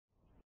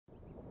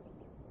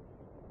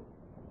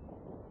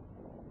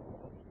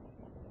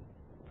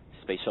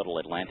Space Shuttle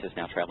Atlantis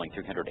now traveling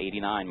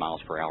 389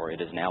 miles per hour.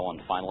 It is now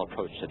on final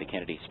approach to the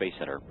Kennedy Space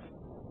Center.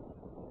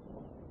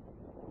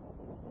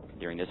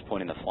 During this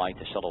point in the flight,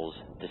 the shuttle's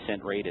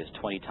descent rate is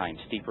 20 times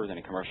steeper than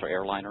a commercial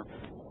airliner.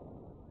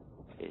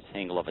 Its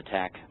angle of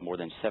attack more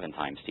than 7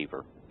 times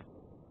steeper.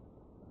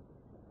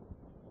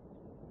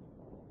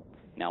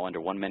 Now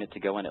under 1 minute to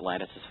go in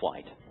Atlantis'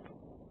 flight.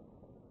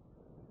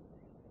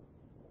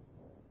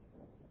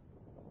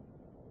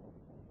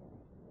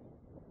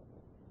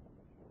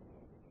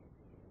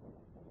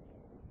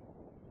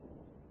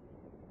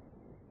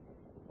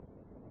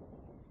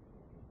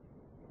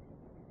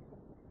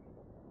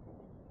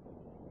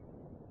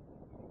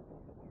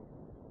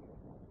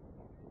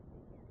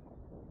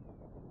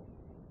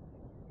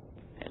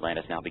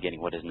 Atlantis now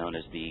beginning what is known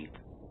as the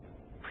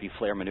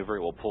pre-flare maneuver. It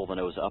will pull the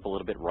nose up a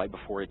little bit right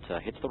before it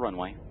hits the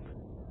runway.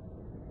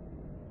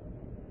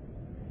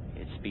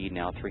 Its speed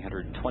now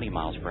 320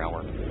 miles per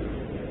hour.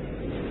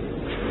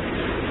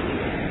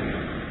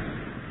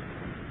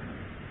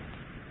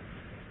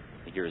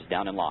 The gear is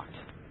down and locked.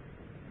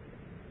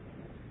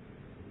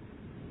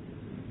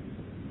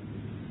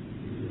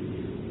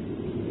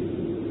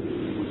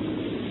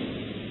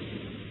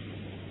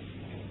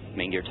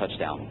 Main gear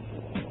touchdown.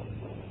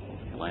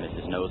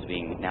 Atlantis' nose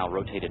being now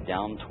rotated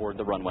down toward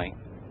the runway.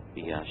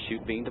 The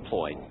chute being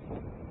deployed.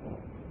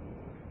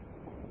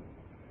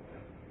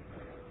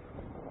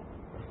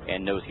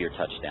 And nose gear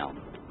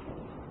touchdown.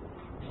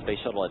 Space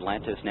Shuttle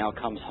Atlantis now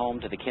comes home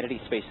to the Kennedy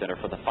Space Center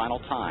for the final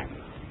time.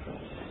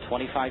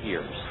 25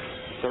 years,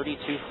 32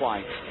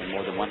 flights, and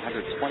more than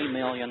 120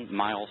 million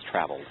miles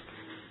traveled.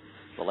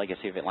 The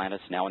legacy of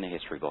Atlantis now in the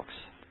history books.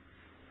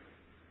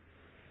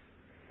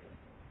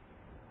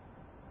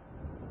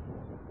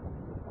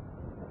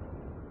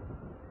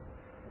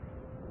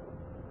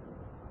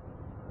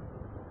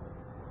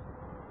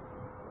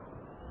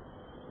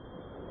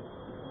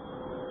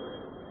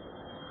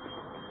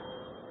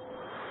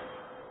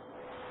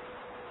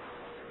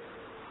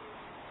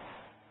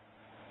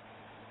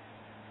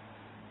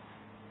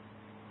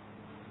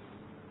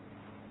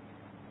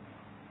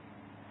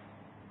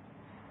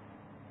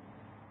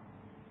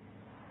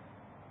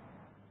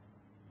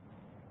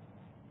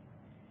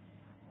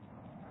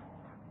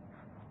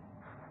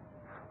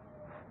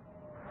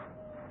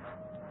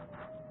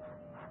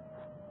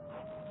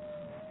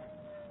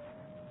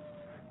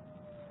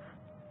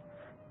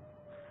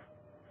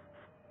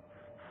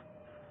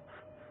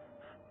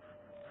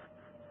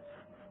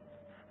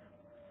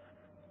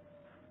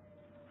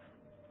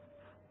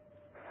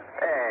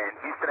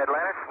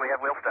 Atlantis, we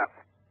have wheel stop.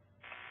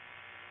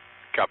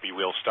 Copy,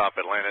 wheel stop,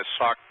 Atlantis.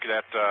 Hawk,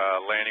 that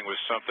landing was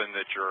something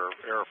that your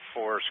Air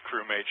Force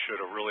crewmates should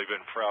have really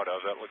been proud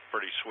of. That looked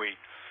pretty sweet.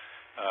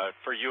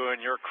 For you and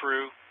your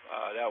crew,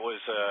 that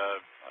was a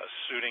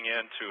suiting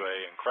in to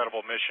an incredible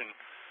mission.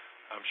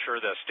 I'm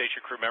sure the station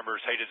crew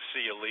members hated to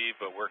see you leave,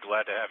 but we're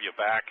glad to have you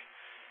back.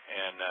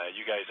 And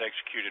you guys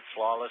executed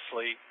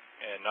flawlessly.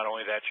 And not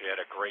only that, you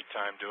had a great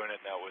time doing it,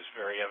 and that was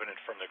very evident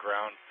from the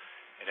ground.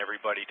 And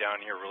everybody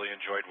down here really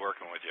enjoyed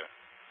working with you.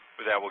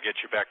 With that, we'll get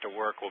you back to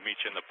work. We'll meet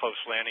you in the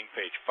post-landing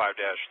page 5-3.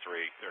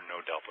 There are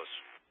no deltas.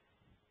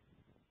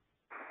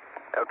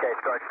 Okay,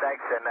 Sarge,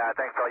 thanks, and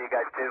thanks to all you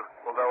guys, too.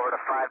 We'll go over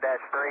to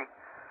 5-3,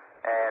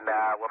 and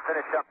we'll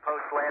finish up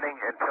post-landing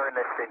and turn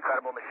this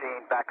incredible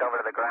machine back over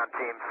to the ground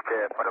teams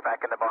to put her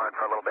back in the barn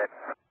for a little bit.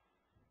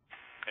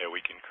 Yeah,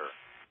 we concur.